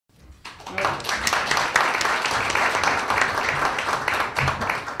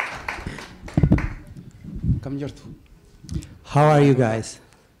Akkam jirtu? How are you guys?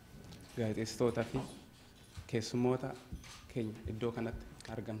 Gaazexeessitoota fi keessummoota keenya iddoo kanatti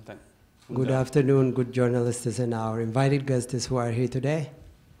argamtan. Good afternoon, good journalists and our invited guests who are here today.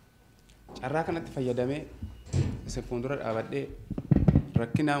 Carraa kanatti fayyadamee isin fuuldura dhaabadhee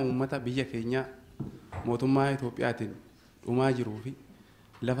rakkina uummata biyya keenyaa mootummaa Itoophiyaatiin dhumaa jiruu fi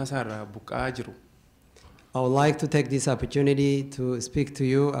lafa isaarraa buqqa'aa jiru. I would like to take this opportunity to speak to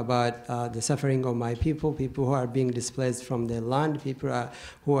you about the suffering of my people who are being displaced from their land,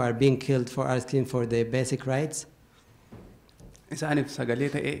 who are being killed for asking for their basic rights. Isaaniif sagalee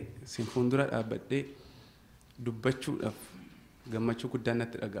ta'ee isin fuuldura dhaabadhee dubbachuudhaaf gammachuu guddaan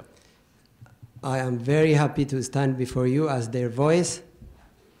natti dhaga'ama. I am very happy to stand before you as their voice.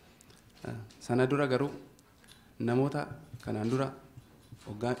 Sana dura garuu namoota kanaan dura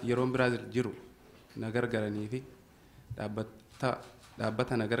yeroon Biraazil jiru na gargaaranii fi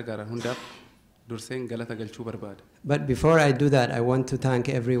dhaabbata na gargaaran hundaaf durseen galata galchuu barbaada. But before I do that, I want to thank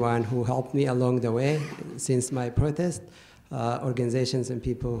everyone who helped me along the way since my protest, organizations and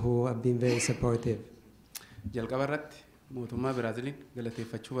people who have been very supportive. Jalqaba irratti mootummaa Biraaziliin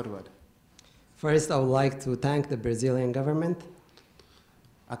galateeffachuu barbaada. First, I would like to thank the Brazilian government.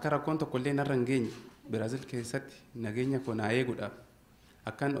 Akka rakkoon tokkollee narra hin geenye Biraazil keessatti nageenya koo naa eeguudhaaf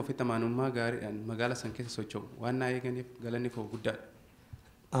akkan ofitti amanamummaa gaariidhaan magaala san keessa socho'u waan naa eeganiif galanni koo guddaadha.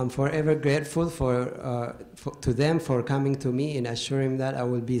 I'm forever grateful to them for coming to me and assuring that I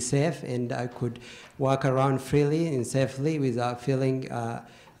will be safe and I could walk around freely and safely without feeling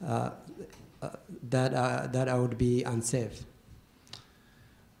that I would be unsafe.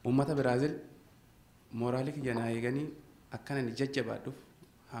 Uummata Biraazil mooraalii kiyya naa eeganii akkana ni jajjabaadhuuf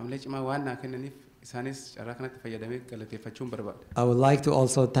haamilee cimaa waan naa kennaniif isaanis carraa kanatti fayyadamee galateeffachuun barbaada. I would like to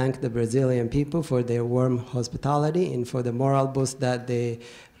also thank the Brazilian people for their warm hospitality and for the moral boost that they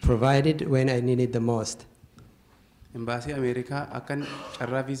provided when I needed the most. Embaasii Ameerikaa akkan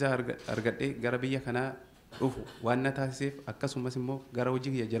carraa viizaa argadhee gara biyya kanaa dhufu waan na taasiseef akkasumas immoo gara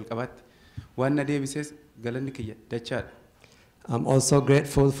hojii kiyya jalqabaatti waan na deebisees galanni kiyya dachaadha. I'm also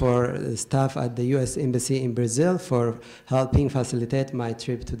grateful for the staff at the U.S. Embassy in Brazil for helping facilitate my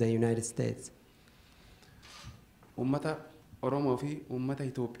trip to the United States. Uummata Oromoo fi uummata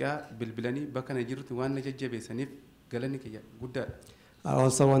Itoophiyaa bilbilanii bakka na jirutti waan na jajjabeessaniif galanni kiyya guddaadha. I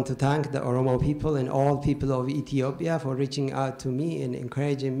also want to thank the Oromo people and all people of Ethiopia for reaching out to me and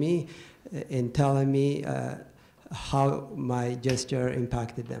encouraging me and telling me how my gesture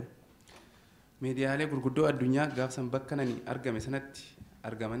impacted them. Miidiyaalee gurguddoo addunyaa gaafsan bakka nani argame sanatti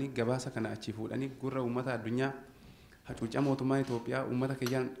argamanii gabaasa kana achi fuudhanii gurra uummata addunyaa hacuuca mootummaa Itoophiyaa uummata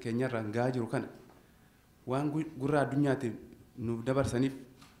keenyarraan gahaa jiru kana waan gurra addunyaatti nuuf dabarsaniif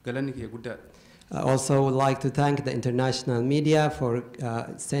galanni kiyya guddaadha. I also would like to thank the international media for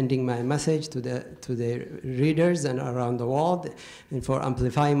sending my message to the readers and around the world and for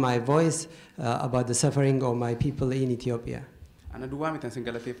amplifying my voice about the suffering of my people in Ethiopia. Ana duwwaa mitan sin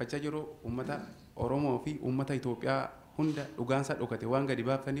galateeffachaa jiru uummata Oromoo fi uummata Itoophiyaa hunda dhugaansaa dhokate waan gadi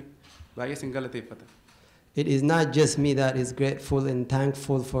baafaniif baay'ee sin galateeffata. It is not just me that is grateful and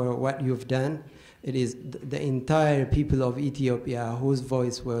thankful for what you've done. It is the entire people of Ethiopia whose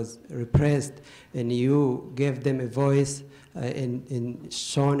voice was repressed and you gave them a voice and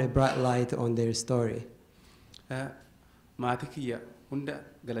shone a bright light on their story. Maatii kiyya hunda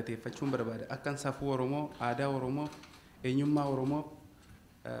galateeffachuun barbaada. Akkan safuu Oromoo, aadaa Oromoo, eenyummaa Oromoo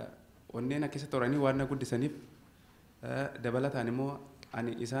onneen akkasa toranii waan na guddisaniif dabalataan immoo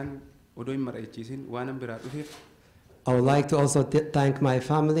ani isaan odoo hin mari'achiisin waan biraa dhufeef. I would like to also thank my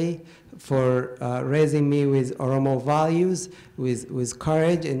family for raising me with Oromo values, with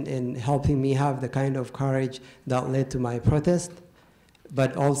courage and helping me have the kind of courage that led to my protest.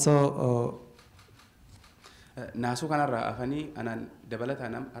 But also Naasu kanarraa afanii anaan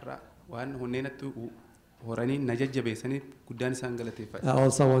dabalataan har'a waan honneenatti horanii na jajjabeessaniif guddaan isaan galateeffadha. I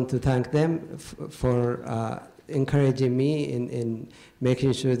also want to thank them for encouraging me in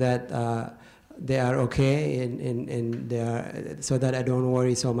making sure that they are okay and they are, so that I don't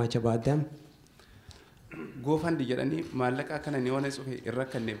worry so much about them. Goofandi jedhanii maallaqa akkana ni waan isuuf irra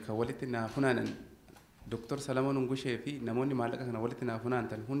kanneef kan walitti naa funaanan Dr. Salamoon Ungushee fi namoonni maallaqa kana walitti naa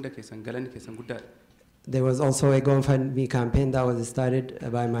funaantan hunda keessan galanni keessan guddaadha. There was also a GoFundMe campaign that was started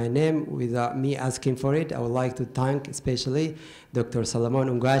by my name without me asking for it. I would like to thank especially Dr. Salomon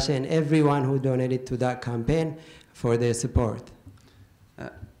Ungwashe and everyone who donated to that campaign for their support.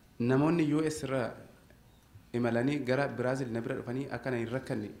 Namoonni US irraa imalanii gara Biraazil na bira dhufanii akkana hin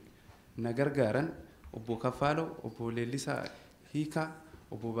rakkanne na gargaaran obbo Kaffaaloo, obbo Leellisaa Hiikaa,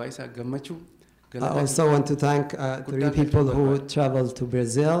 obbo Baayisaa Gammachuu I also want to thank three people who traveled to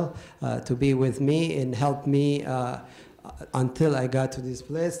Brazil to be with me and help me until I got to this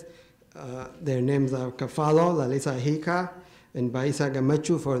place. Their names are Kafalo, Lalisa Hika, and Baisa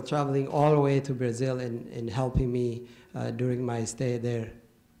Gamachu for traveling all the way to Brazil and helping me during my stay there.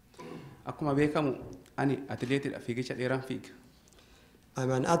 Akkuma beekamu ani atileetidha fiigicha dheeraan fiiga. I'm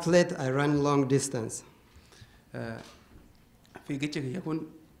an athlete, I run long distance. Fiigicha kiyya kun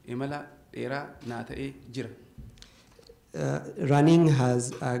imala dheeraa naa ta'ee jira. Running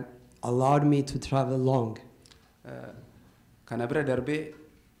has allowed me to travel long. Kana bira darbee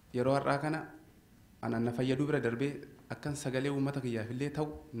yeroo har'aa kana anan na fayyaduu bira darbee akkan sagalee uummata kiyyaafillee ta'u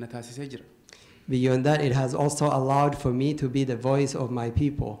na taasisee jira. Beyond that, it has also allowed for me to be the voice of my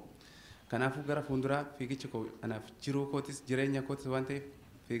people. Kanaafuu gara fuulduraa fiigicha koo anaaf jiruu kootis jireenya kootis waan ta'eef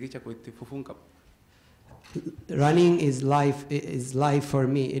fiigicha koo itti fufuun qaba. Running is life for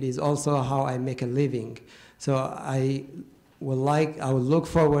me. It is also how I make a living. So I would look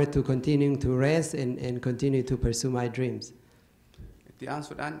forward to continuing to race and continue to pursue my dreams. Itti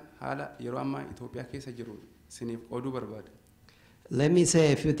aansuudhaan haala yeroo ammaa Itoophiyaa keessa jiru siniif oduu barbaada. Let me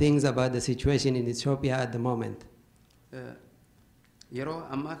say a few things about the situation in Ethiopia at the moment. Yeroo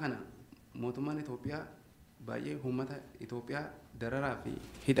ammaa kana mootummaan Itoophiyaa baay'ee uummata Itoophiyaa dararaa fi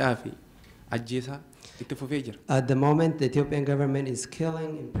hidhaa fi ajjeesaa itti fufee jira. At the moment, the Ethiopian government is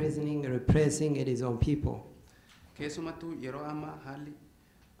killing, imprisoning, repressing its own people. Keessumattuu yeroo ammaa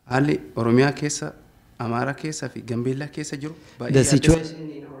haalli Oromiyaa keessa, Amaaraa keessa fi Gambeellaa keessa jiru baay'ee the situation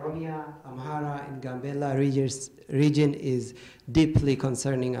in Oromia, Amhara and Gambella region is deeply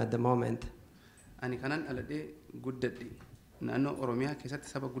concerning at the moment. Ani kanan dhaladhee guddadhe naannoo Oromiyaa keessatti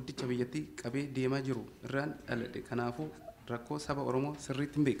saba guddicha biyyattii qabee deemaa jiru irraan dhaladhe. Kanaafuu rakkoo saba Oromoo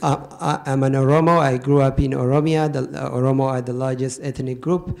sirriitti hin beeku. I'm an Oromo. I grew up in Oromia. The Oromo are the largest ethnic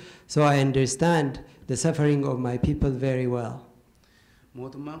group, so I understand the suffering of my people very well.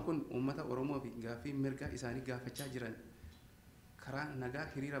 Mootummaan kun uummata Oromoo fi gaaffii mirga isaanii gaafachaa jiran karaa nagaa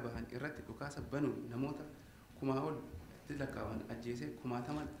hiriira bahan irratti dhukaasa banuun namoota kumaa ol itti lakkaa'aman ajjeesee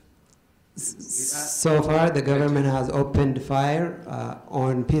kumaataman. So far, the government has opened fire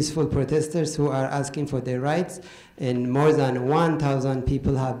on peaceful protesters who are asking for their rights, and more than 1,000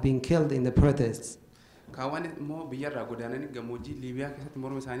 people have been killed in the protests. Kaawwan immoo biyyarraa godaananii gammoojjii Liibiyaa keessatti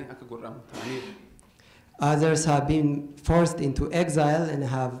morma isaanii akka godhamu ta'aniiru. Others have been forced into exile and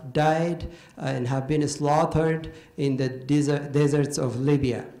have died and have been slaughtered in the deserts of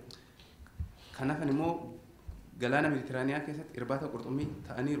Libya. Kanaafan immoo galaana Mediterraaniyaa keessatti irbaata qurxummii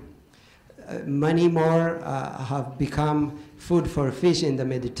ta'aniiru. Many more have become food for fish in the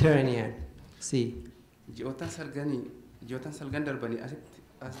Mediterranean Sea. Ji'ootan salgan darbanii asitti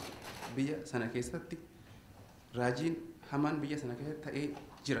biyya sana keessatti raajiin hamaan biyya sana keessatti ta'ee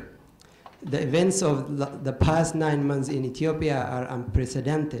jira. The events of the past 9 months in Ethiopia are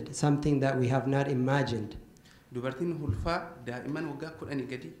unprecedented, something that we have not imagined. Dubartiin hulfaa daa'iman waggaa 10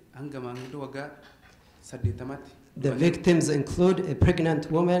 gadi hanga maanguddoo waggaa 80tti. The victims include a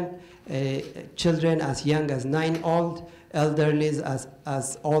pregnant woman, children as young as 9 old, elderly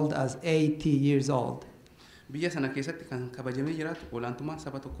as old as 80 years old. Biyya sana keessatti kan kabajamee jiraatu olaantummaan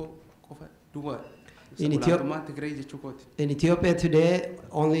saba tokkoo qofa duwwaa. In Ethiopia today,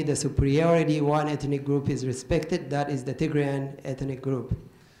 only the superiority one ethnic group is respected, that is the Tigrayan ethnic group.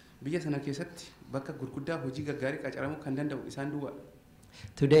 Biyya sana keessatti bakka gurguddaa hojii gaggaarii qacaramuu kan danda'u isaan duwwaa.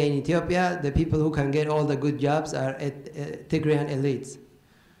 Today in Ethiopia, the people who can get all the good jobs are Tigrayan elites.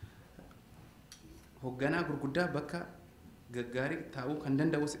 Hoogganaa gurguddaa bakka gaggaarii taa'uu kan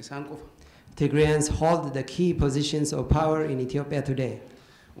danda'us isaan qofa. Tigrayans hold the key positions of power in Ethiopia today.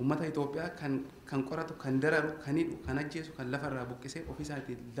 Uummata Itoophiyaa kan qoratu, kan dararu, kan hidhu, kan ajjeesu, kan lafarraa buqqisee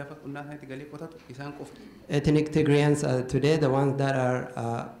ofiisaatii lafa qonnaa isaaniitti galee qotatu isaan qofa. Ethnic Tigrayans are today the ones that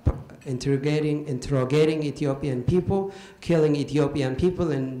are interrogating Ethiopian people, killing Ethiopian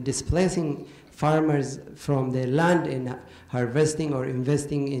people, and displacing farmers from their land and harvesting or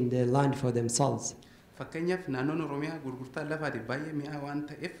investing in their land for themselves. Fakkeenyaaf naannoon Oromiyaa gurgurtaa lafaatiif baay'ee mi'aa waan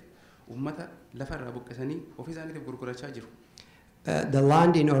ta'eef uummata lafarraa buqqisanii ofiisaaniitiif gurgurachaa jiru. The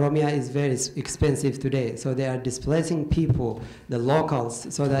land in Oromia is very expensive today, so they are displacing people, the locals,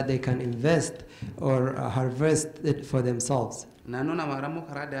 so that they can invest or harvest it for themselves. Naannoon Amaaraa immoo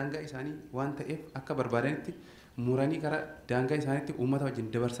karaa daangaa isaanii waan ta'eef akka barbaadanitti muranii karaa daangaa isaaniitti uummata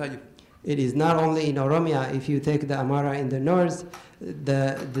wajjin dabarsaa jiru. It is not only in Oromia. If you take the Amhara in the north,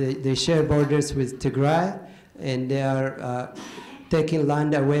 they share borders with Tigray, and they are taking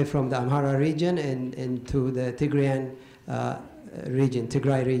land away from the Amhara region and to the Tigrayan region,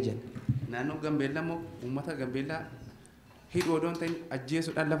 Tigray region. Naannoo Gambeellaa immoo uummata Gambeellaa hidhoo doon ta'in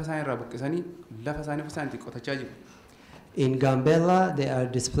ajjeesuudhaan lafa isaanii irraa buqqisanii lafa isaanii ofiisaaniitti qotachaa jiru. In Gambella, they are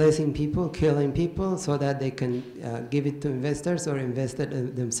displacing people, killing people, so that they can give it to investors or invest it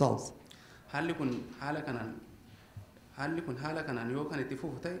in themselves. Haalli kun haala kanaan yoo kan itti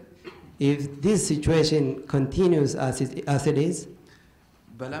fufu ta'e. If this situation continues as it is,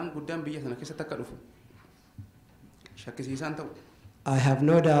 balaan guddaan biyya sana keessatti akka dhufu shakkisiisaan ta'u. I have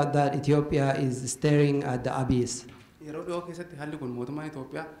no doubt that Ethiopia is staring at the abyss. Yeroo dhiyoo keessatti haalli kun mootummaan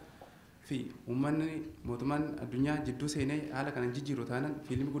Itoophiyaa fi uummanni mootummaan addunyaa jidduu seenee haala kanaan jijjiiru taanaan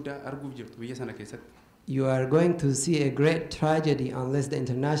fiilmii guddaa arguuf jirtu biyya sana keessatti. You are going to see a great tragedy unless the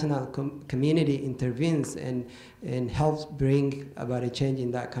international community intervenes and helps bring about a change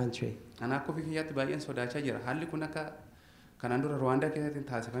in that country. Ana akka ofii kiyyaatti baay'een sodaachaa jira. Haalli kun akka kanaan dura Rwaandaa keessatti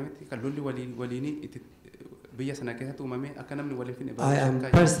taasifametti kan lolli waliinii itti biyya sana keessatti uumamee akka namni waliin finne. I am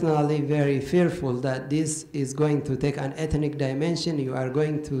personally very fearful that this is going to take an ethnic dimension. You are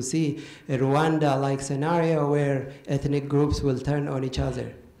going to see a Rwanda-like scenario where ethnic groups will turn on each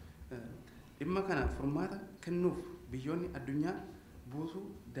other. Dhimma kana furmaata kennuuf biyyoonni addunyaa buusuu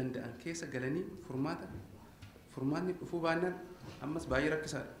danda'an keessa galanii furmaanni dhufuu baannaan ammas baay'ee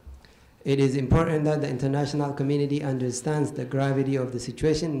rakkisaadha. It is important that the international community understands the gravity of the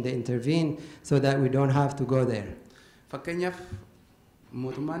situation, they intervene so that we don't have to go there. Fakkeenyaaf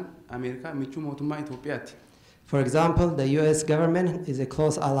mootummaan Ameerikaa michuu mootummaa Itoophiyaati. For example, the US government is a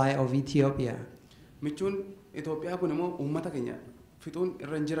close ally of Ethiopia. Michuun Itoophiyaa kun immoo uummata keenya fixuun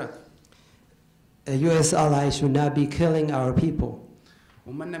irra hin jiraatu. A US ally should not be killing our people.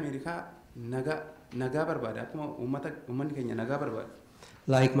 Uummanni Ameerikaa nagaa barbaada akkuma uummanni keenya nagaa barbaada.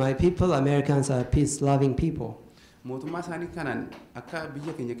 Like my people, Americans are peace-loving people. Mootummaa isaanii kanaan akka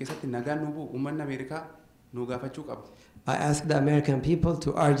biyya keenya keessatti nagaan nu bu'u uummanni Ameerikaa nu gaafachuu qaba. I ask the American people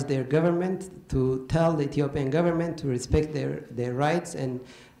to urge their government to tell the Ethiopian government to respect their rights and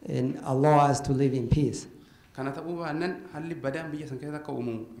allow us to live in peace. Kana ta'uu baannaan haalli badaan biyya sana keessatti akka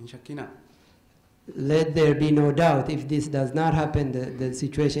uumamu hin shakkinaa. Let there be no doubt, if this does not happen, the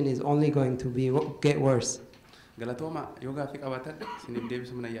situation is only going to get worse. Galatooma yoo gaaffii qabaatan isiniif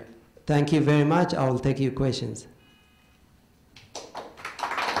deebisuu nan yaala. Thank you very much. I will take your questions.